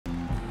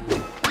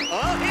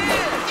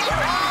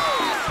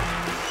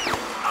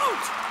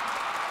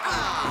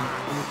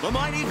The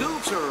mighty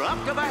Goofs are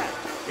up to bat.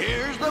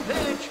 Here's the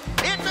pitch.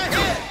 It's a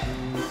hit.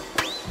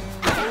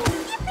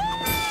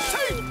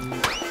 Safe!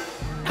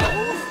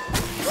 Goof!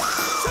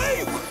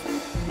 Safe!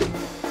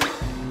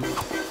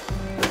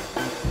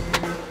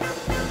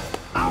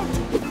 Out!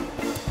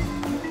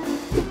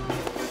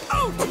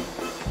 Out!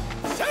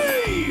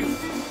 Save!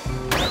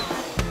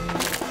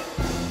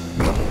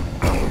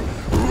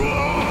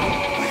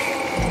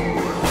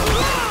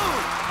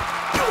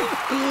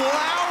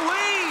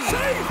 Wowee!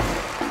 Save!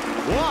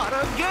 What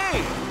a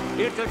game!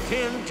 It's a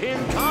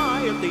 10-10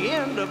 tie at the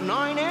end of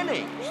 9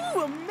 innings.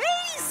 Ooh,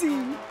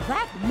 amazing!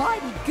 That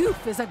mighty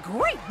Goof is a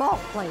great ball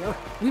player.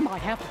 We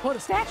might have to put a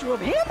statue of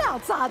him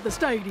outside the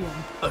stadium.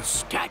 A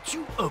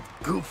statue of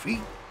Goofy?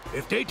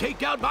 If they take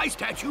down my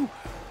statue,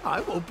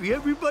 I won't be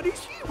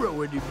everybody's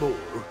hero anymore.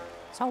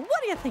 So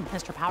what do you think,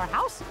 Mr.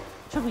 Powerhouse?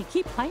 Should we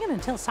keep playing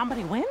until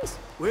somebody wins?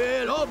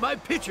 Well, all my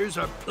pitchers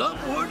are plumb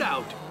worn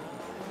out.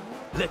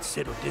 Let's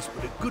settle this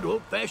with a good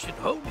old-fashioned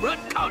home run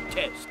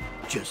contest.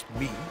 Just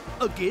me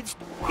against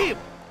him.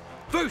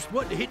 First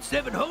one to hit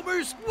 7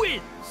 homers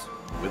wins.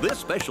 With this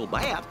special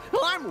bat,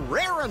 I'm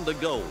raring to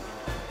go.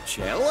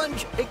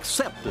 Challenge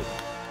accepted.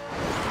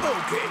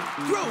 Okay,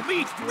 throw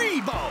me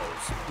 3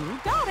 balls. You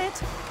got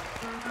it.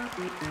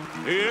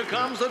 Here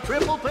comes the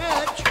triple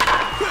pitch.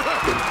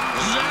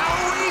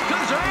 Zowie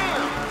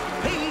kazam!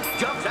 Pete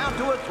jumps out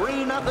to a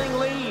 3-0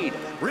 lead.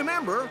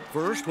 Remember,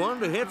 first one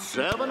to hit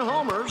 7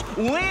 homers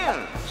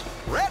wins.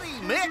 Ready,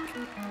 Mick?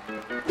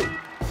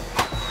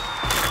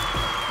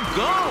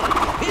 Go!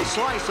 He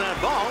sliced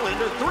that ball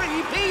into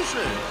 3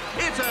 pieces.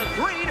 It's a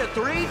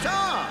 3-3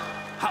 tie.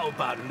 How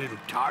about a little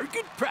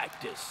target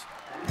practice?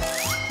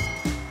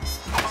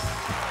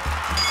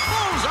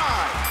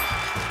 Bullseye!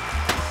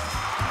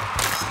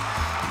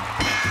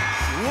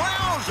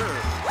 Wowzer!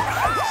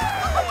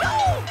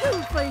 Go,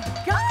 Goofy,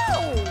 go!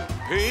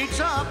 Pete's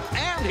up,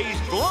 and he's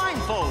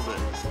blindfolded.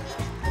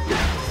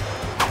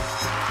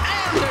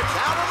 And it's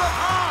out of the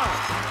park.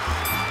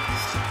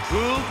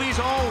 Goofy's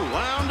all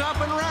wound up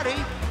and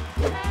ready.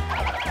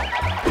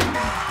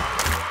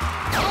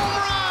 Home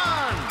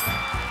run!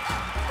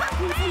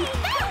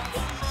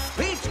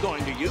 Pete's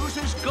going to use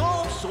his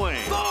golf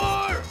swing.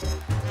 4!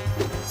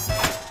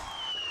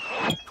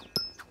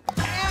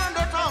 And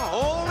it's a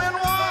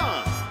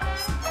hole-in-one.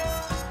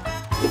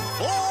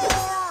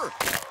 4!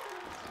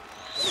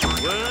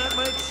 That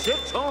makes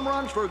 6 home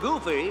runs for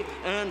Goofy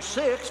and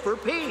 6 for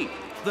Pete.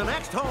 The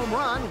next home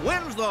run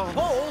wins the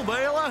whole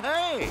bale of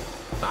hay.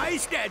 My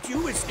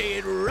statue is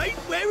staying right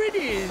where it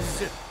is.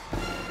 This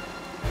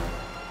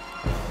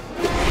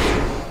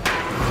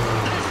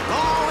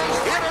ball is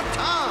hit a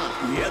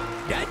ton. Yep,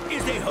 that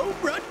is a home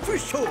run for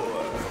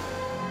sure.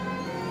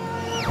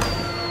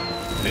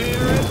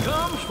 Here it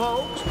comes,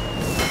 folks.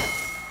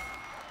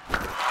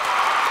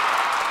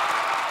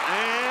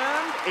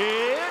 And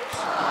it's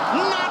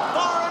not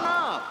far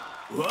enough.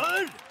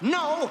 What?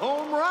 No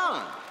home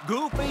run.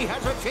 Goofy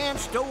has a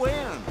chance to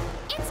win.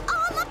 It's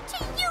all up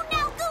to you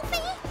now,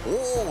 Goofy.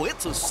 Oh,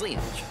 it's a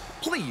cinch.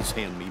 Please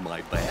hand me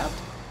my bat.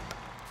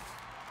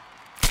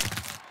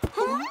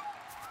 Huh?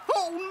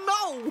 Oh,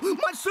 no!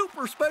 My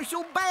super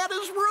special bat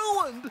is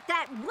ruined.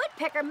 That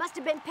woodpecker must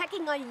have been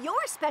pecking on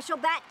your special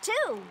bat,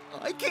 too.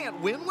 I can't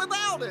win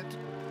without it.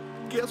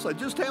 Guess I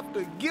just have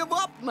to give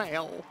up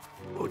now.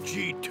 Oh,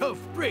 gee, tough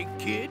break,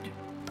 kid.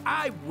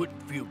 I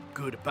wouldn't feel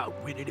good about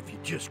winning if you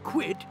just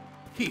quit.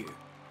 Here,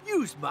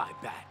 use my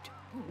bat.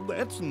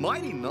 That's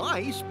mighty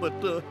nice, but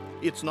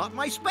it's not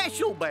my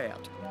special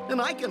bat.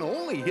 And I can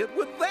only hit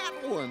with that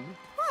one.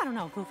 I don't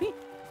know, Goofy.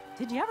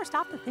 Did you ever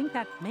stop to think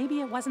that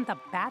maybe it wasn't the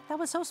bat that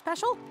was so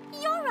special?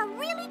 You're a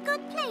really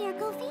good player,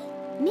 Goofy.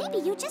 Maybe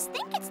you just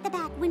think it's the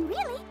bat when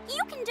really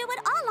you can do it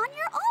all on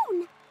your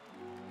own.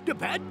 The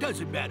bat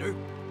doesn't matter,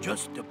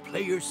 just the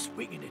player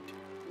swinging it.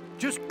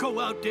 Just go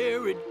out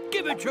there and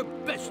give it your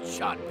best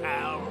shot,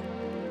 pal.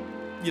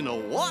 You know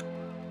what?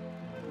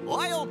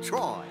 I'll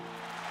try.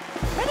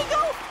 Ready,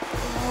 go?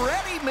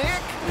 Ready,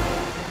 Mick?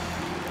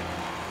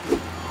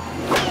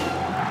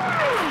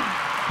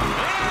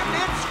 And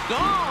it's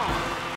gone!